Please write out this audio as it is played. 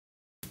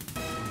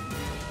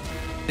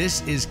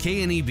This is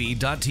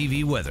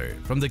KNEB.TV weather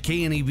from the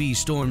KNEB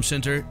Storm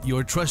Center,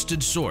 your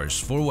trusted source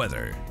for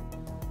weather.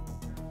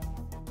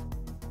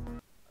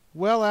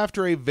 Well,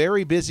 after a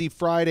very busy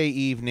Friday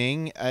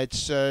evening,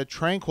 it's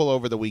tranquil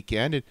over the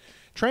weekend. And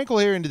tranquil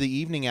here into the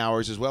evening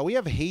hours as well. We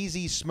have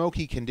hazy,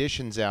 smoky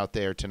conditions out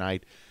there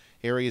tonight.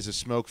 Areas of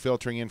smoke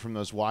filtering in from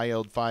those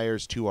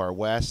wildfires to our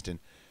west, and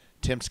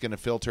temps going to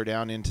filter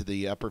down into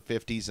the upper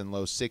 50s and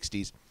low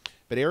 60s.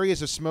 But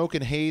areas of smoke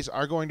and haze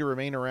are going to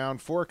remain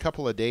around for a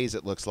couple of days,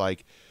 it looks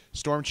like.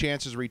 Storm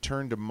chances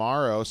return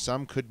tomorrow.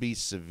 Some could be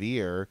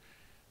severe.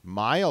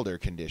 Milder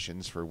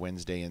conditions for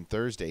Wednesday and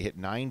Thursday. Hit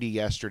 90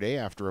 yesterday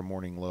after a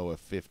morning low of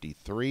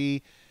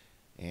 53.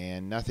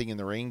 And nothing in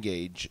the rain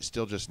gauge.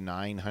 Still just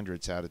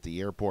 900s out at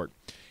the airport.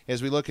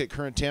 As we look at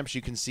current temps,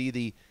 you can see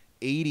the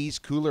 80s,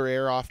 cooler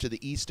air off to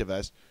the east of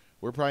us.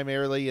 We're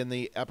primarily in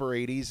the upper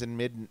 80s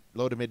and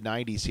low to mid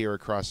 90s here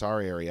across our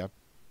area.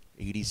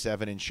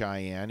 87 in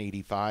Cheyenne,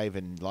 85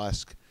 in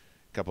Lusk,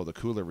 a couple of the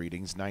cooler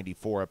readings,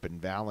 94 up in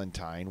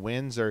Valentine.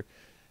 Winds are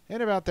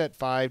in about that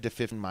 5 to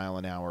 15 mile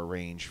an hour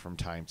range from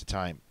time to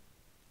time.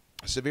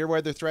 Severe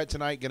weather threat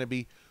tonight going to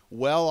be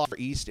well off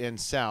east and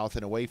south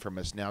and away from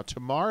us. Now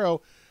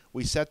tomorrow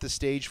we set the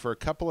stage for a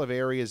couple of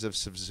areas of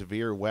some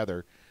severe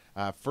weather.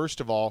 First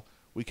of all,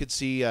 we could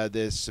see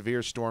the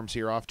severe storms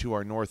here off to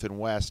our north and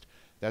west.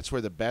 That's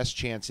where the best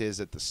chance is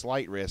at the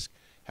slight risk.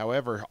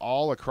 However,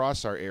 all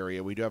across our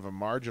area, we do have a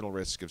marginal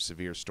risk of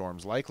severe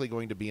storms, likely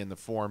going to be in the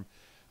form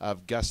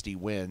of gusty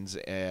winds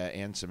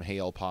and some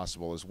hail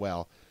possible as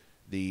well.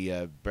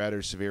 The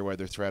better severe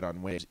weather threat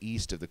on winds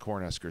east of the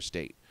Cornhusker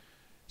State.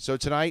 So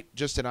tonight,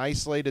 just an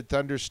isolated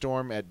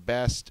thunderstorm at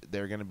best.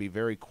 They're going to be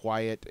very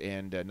quiet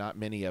and not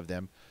many of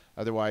them.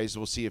 Otherwise,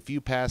 we'll see a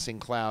few passing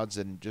clouds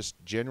and just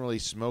generally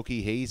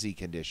smoky, hazy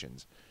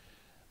conditions.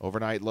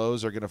 Overnight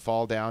lows are going to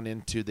fall down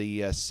into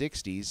the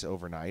 60s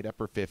overnight,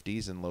 upper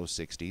 50s and low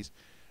 60s.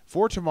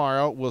 For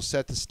tomorrow, we'll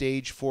set the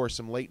stage for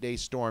some late-day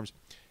storms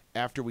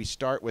after we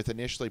start with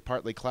initially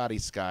partly cloudy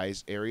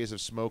skies, areas of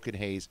smoke and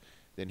haze.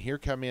 Then here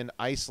come in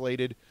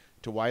isolated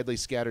to widely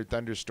scattered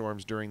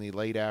thunderstorms during the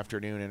late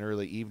afternoon and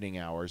early evening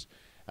hours.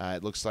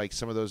 It looks like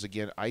some of those,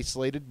 again,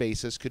 isolated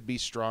basis could be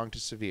strong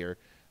to severe.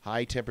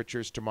 High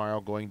temperatures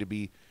tomorrow going to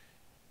be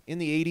in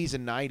the 80s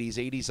and 90s,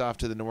 80s off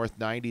to the north,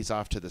 90s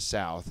off to the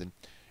south. And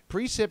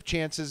precip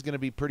chances going to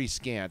be pretty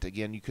scant.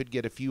 Again, you could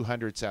get a few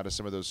hundredths out of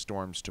some of those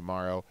storms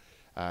tomorrow,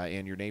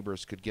 and your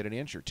neighbors could get an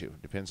inch or two.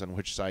 Depends on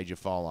which side you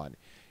fall on.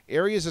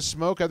 Areas of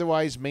smoke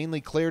otherwise mainly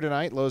clear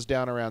tonight. Lows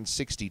down around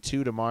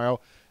 62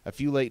 tomorrow. A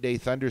few late-day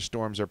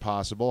thunderstorms are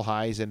possible.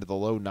 Highs into the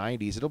low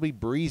 90s. It'll be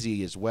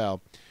breezy as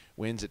well.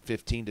 Winds at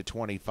 15 to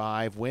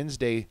 25.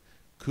 Wednesday,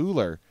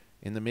 cooler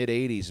in the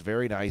mid-80s.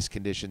 Very nice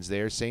conditions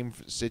there. Same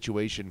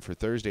situation for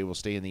Thursday. We'll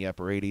stay in the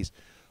upper 80s.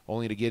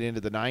 Only to get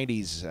into the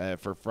 90s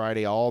for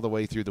Friday all the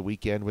way through the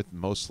weekend with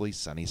mostly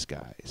sunny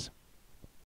skies.